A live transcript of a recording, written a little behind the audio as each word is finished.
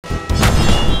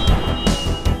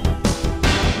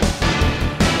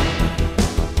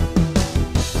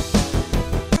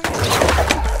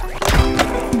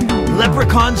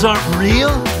leprechauns aren't real?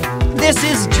 This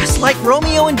is just like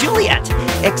Romeo and Juliet,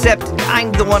 except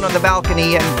I'm the one on the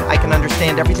balcony and I can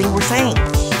understand everything we're saying.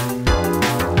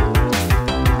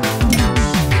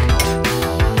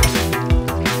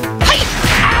 Hey!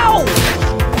 Ow!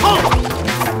 Oh!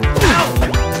 Ow!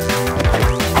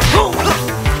 Oh!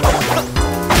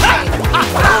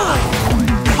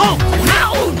 Oh!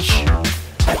 Ouch!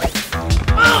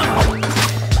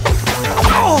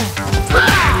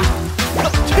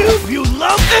 Tube, you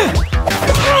love it!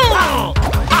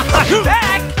 I'm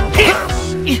back!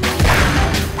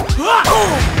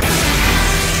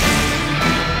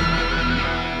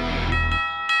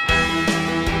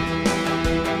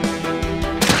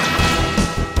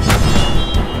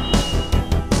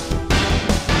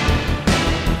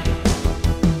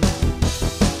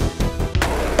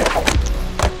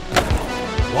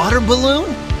 Water balloon?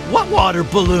 What water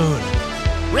balloon?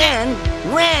 Ren!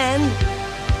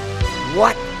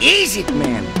 What is it,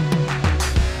 man?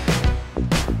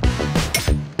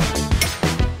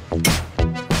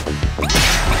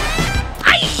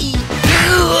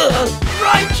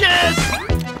 Righteous!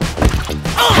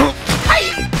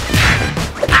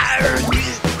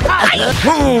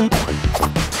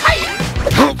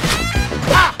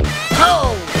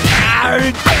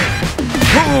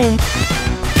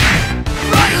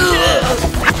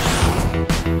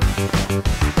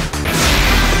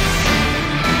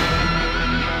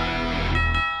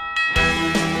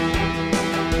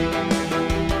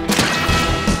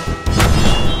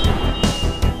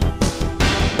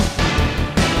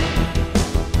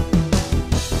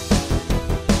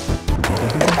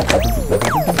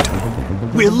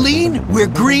 We're lean, we're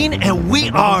green, and we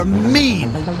are mean.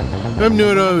 I'm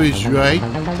not always right,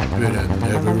 but I'm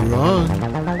never wrong.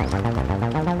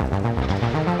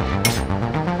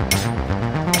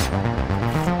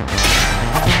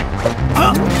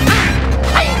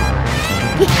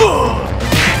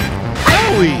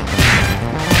 Howie!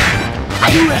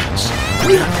 U.S.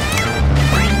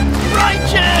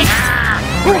 Righteous!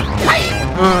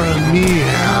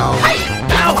 Meow.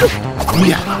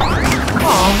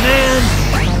 Oh, man!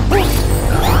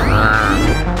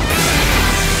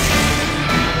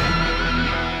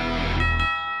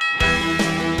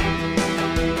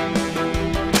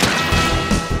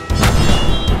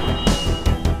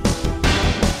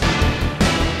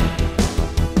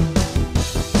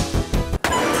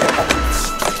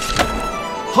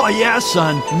 Oh yeah,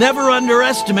 son. Never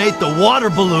underestimate the water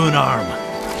balloon arm.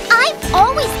 I've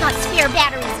always thought spare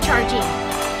batteries charging.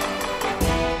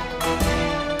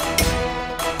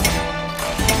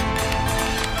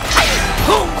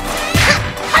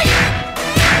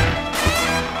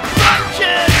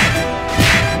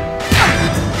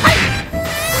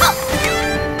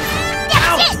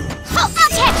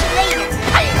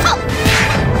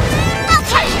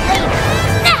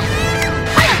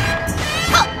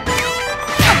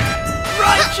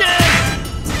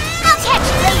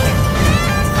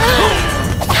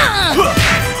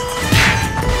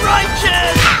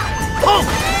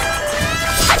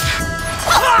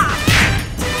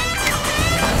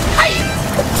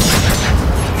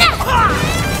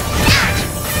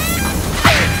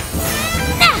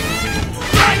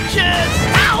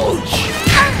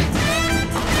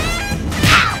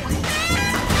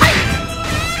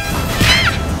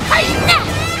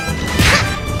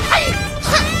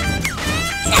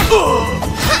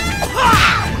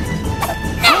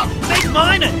 Make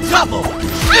mine a double!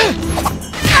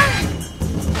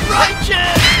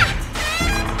 Righteous!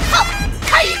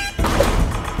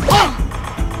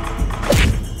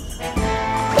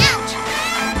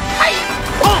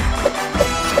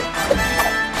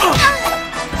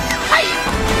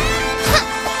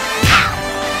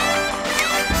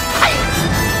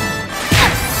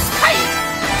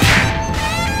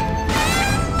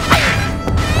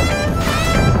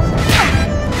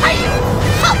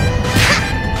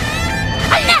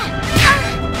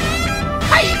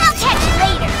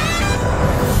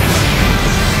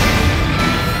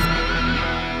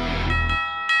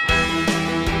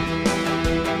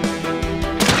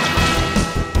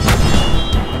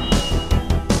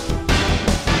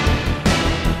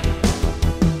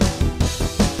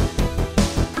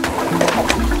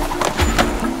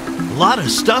 A lot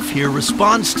of stuff here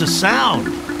responds to sound.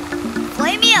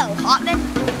 Flameo, Hotman.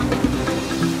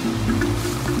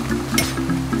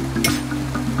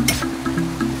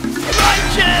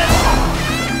 Righteous!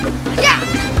 Yeah!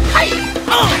 Righteous!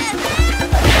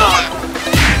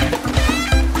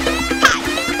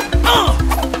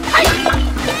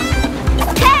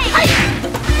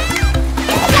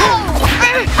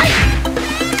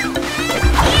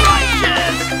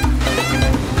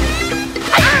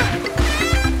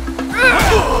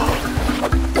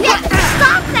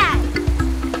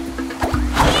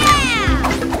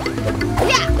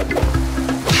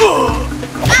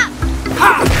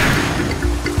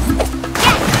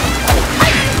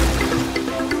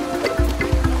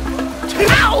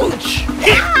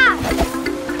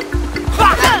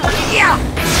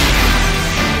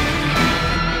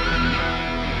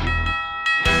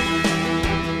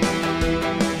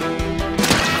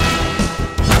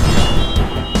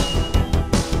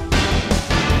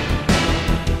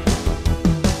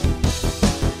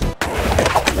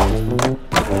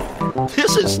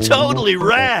 This is totally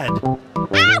rad.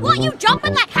 I want you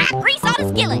jumping like hot grease on a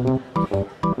skillet.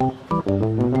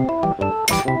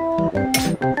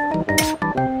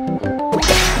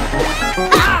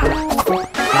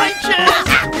 Righteous!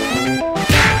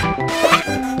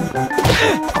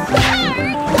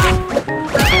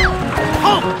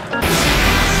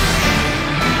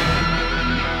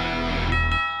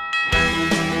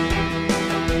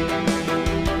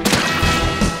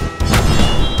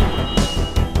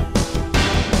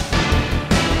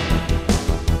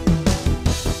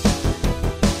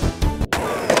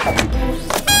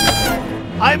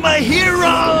 I'm a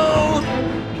hero!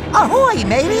 Ahoy,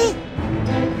 matey!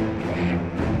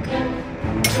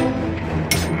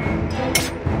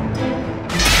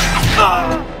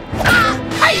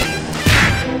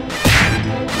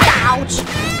 Ouch!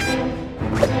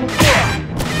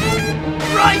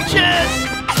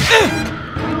 Righteous!